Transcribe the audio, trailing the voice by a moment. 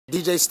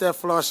DJ Steph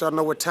Floss, y'all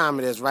know what time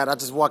it is, right? I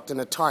just walked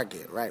into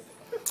Target, right?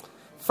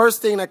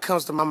 First thing that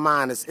comes to my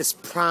mind is it's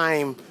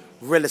prime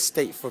real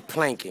estate for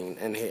planking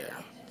in here.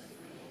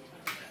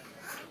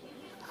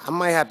 I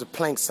might have to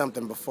plank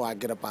something before I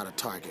get up out of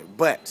Target,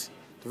 but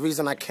the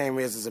reason I came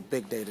here is it's a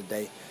big day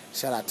today.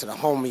 Shout out to the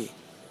homie,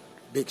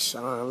 Big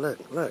Sean. Look.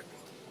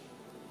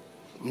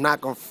 I'm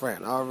not gonna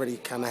front. I already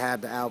kind of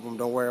had the album.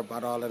 Don't worry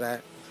about all of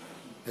that.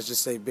 Let's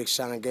just say Big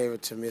Sean gave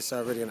it to me. It's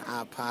already on the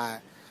iPod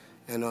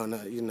and on the,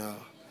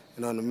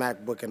 and on the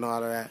MacBook and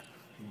all of that.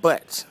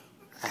 But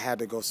I had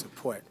to go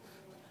support.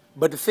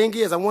 But the thing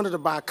is, I wanted to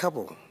buy a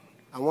couple.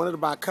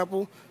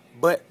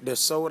 But they're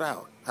sold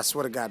out. I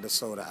swear to God, they're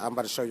sold out. I'm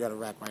about to show y'all the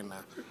rack right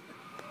now.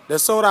 They're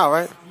sold out,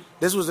 right?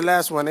 This was the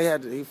last one.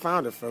 He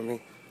found it for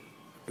me.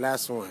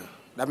 Last one.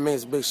 That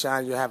means, Big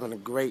Sean, you're having a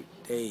great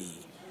day.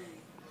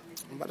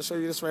 I'm about to show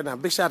you this right now.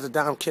 Big shout out to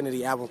Dom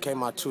Kennedy. Album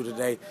came out too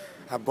today.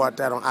 I bought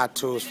that on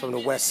iTunes from the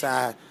West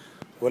Side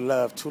with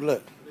love too.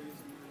 Look.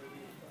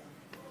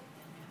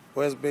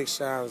 Where's Big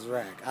Sean's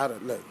rack?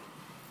 Look.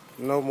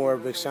 No more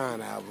Big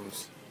Sean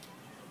albums.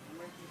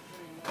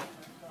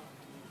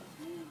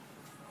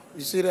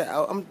 You see that?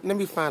 Let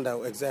me find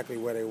out exactly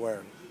where they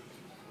were.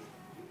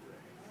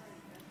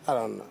 I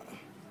don't know.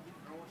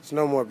 There's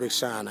no more Big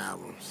Sean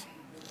albums.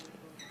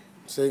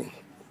 See?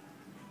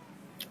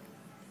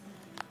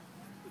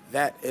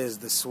 That is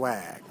the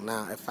swag.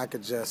 Now, if I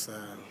could just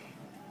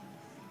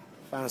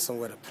find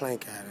somewhere to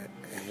plank at it.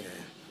 Yeah.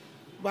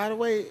 By the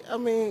way, I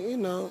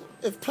mean,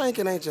 if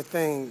planking ain't your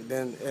thing,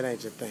 then it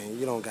ain't your thing.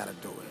 You don't got to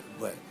do it.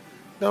 But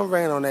don't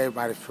rain on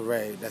everybody's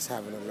parade that's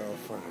having a little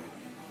fun.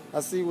 I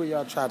see where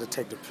y'all try to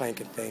take the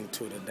planking thing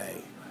to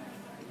today.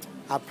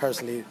 I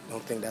personally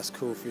don't think that's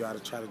cool for y'all to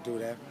try to do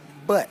that.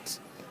 But,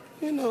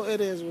 it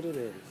is what it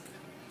is.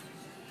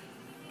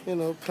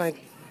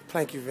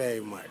 Plank you very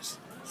much.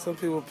 Some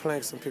people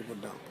plank, some people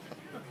don't.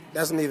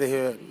 That's neither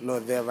here nor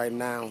there right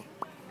now.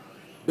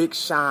 Big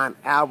Sean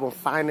album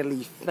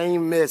finally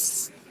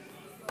famous.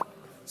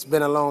 It's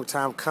been a long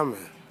time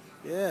coming.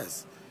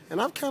 Yes.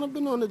 And I've kind of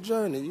been on the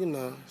journey,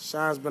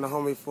 Sean's been a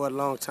homie for a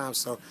long time,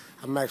 so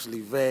I'm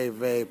actually very,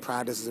 very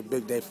proud. This is a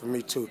big day for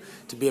me, too,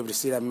 to be able to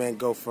see that man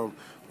go from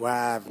where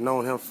I've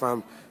known him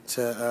from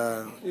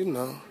to,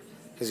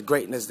 his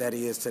greatness that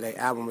he is today.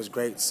 Album is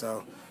great,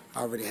 so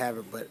I already have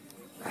it, but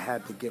I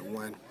had to get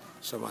one,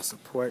 show my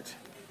support.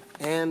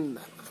 And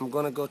I'm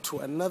going to go to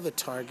another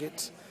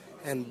Target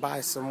and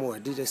buy some more.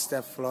 DJ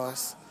Steph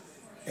Floss,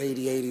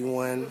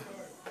 8081.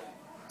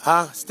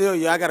 Steel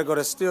Yard. I gotta go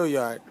to Steel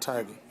Yard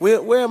Target.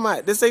 Where am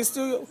I? This ain't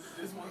Steel Yard?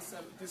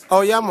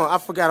 Oh yeah, I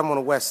forgot I'm on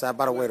the west side.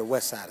 By the way, the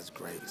west side is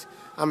great.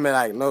 I mean,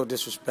 like, no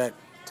disrespect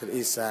to the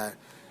east side,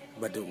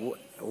 but the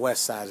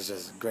west side is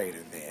just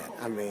greater there.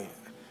 I mean,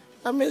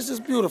 it's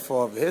just beautiful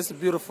over here. It's a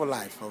beautiful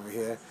life over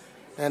here.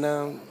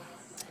 And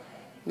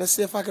let's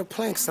see if I can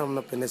plank something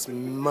up in this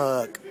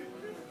mug.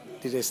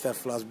 DJ Steph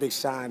Floss, Big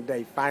Sean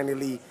Day,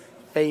 finally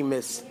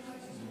famous,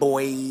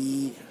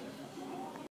 boy.